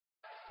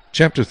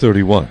Chapter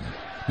 31.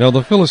 Now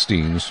the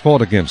Philistines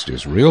fought against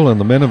Israel,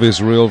 and the men of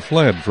Israel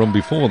fled from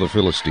before the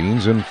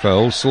Philistines, and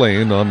fell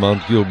slain on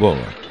Mount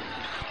Gilboa.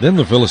 Then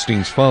the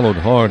Philistines followed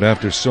hard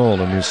after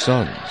Saul and his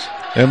sons.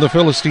 And the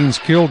Philistines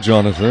killed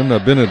Jonathan,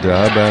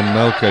 Abinadab, and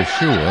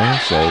Malchishua,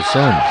 Saul's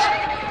sons.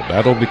 The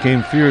battle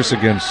became fierce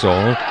against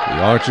Saul.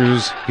 The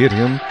archers hit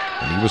him,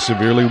 and he was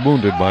severely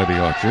wounded by the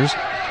archers.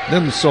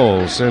 Then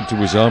Saul said to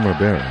his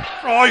armor-bearer,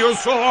 "Draw your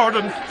sword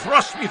and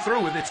thrust me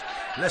through with it,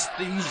 lest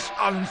these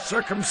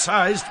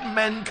uncircumcised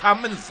men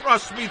come and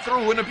thrust me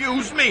through and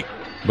abuse me."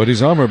 But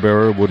his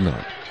armor-bearer would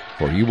not,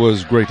 for he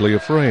was greatly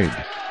afraid.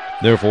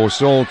 Therefore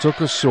Saul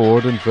took a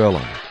sword and fell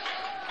on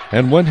it.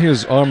 And when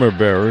his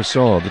armor-bearer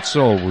saw that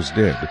Saul was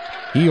dead,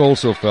 he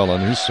also fell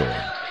on his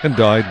sword, and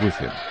died with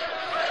him.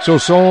 So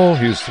Saul,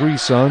 his 3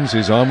 sons,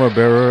 his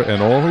armor-bearer,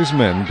 and all his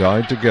men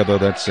died together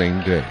that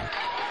same day.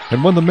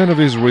 And when the men of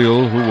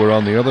Israel who were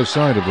on the other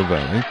side of the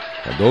valley,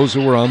 and those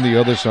who were on the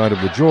other side of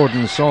the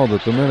Jordan, saw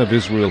that the men of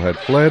Israel had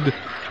fled,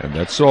 and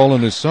that Saul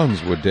and his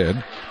sons were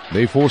dead,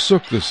 they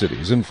forsook the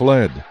cities and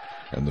fled,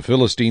 and the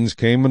Philistines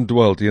came and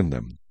dwelt in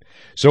them.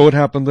 So it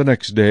happened the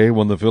next day,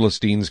 when the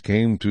Philistines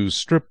came to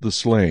strip the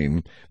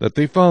slain, that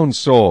they found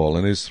Saul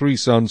and his 3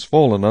 sons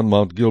fallen on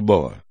Mount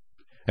Gilboa.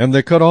 And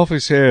they cut off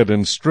his head,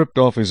 and stripped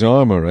off his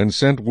armor, and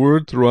sent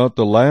word throughout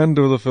the land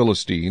of the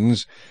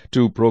Philistines,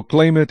 to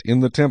proclaim it in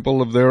the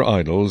temple of their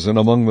idols and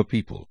among the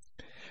people.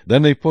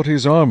 Then they put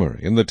his armor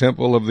in the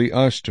temple of the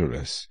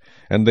Ashtoreth,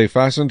 and they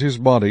fastened his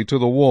body to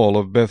the wall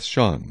of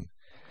Bethshan.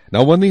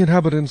 Now when the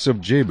inhabitants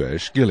of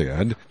Jabesh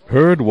Gilead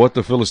heard what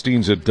the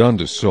Philistines had done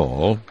to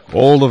Saul,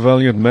 all the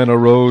valiant men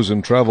arose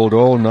and traveled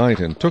all night,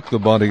 and took the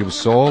body of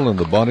Saul and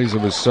the bodies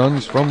of his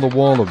sons from the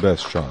wall of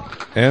Bethshan.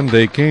 And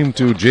they came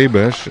to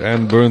Jabesh,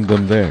 and burned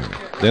them there.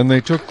 Then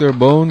they took their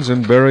bones,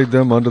 and buried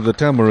them under the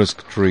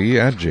tamarisk tree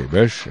at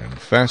Jabesh, and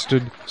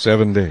fasted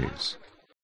 7 days.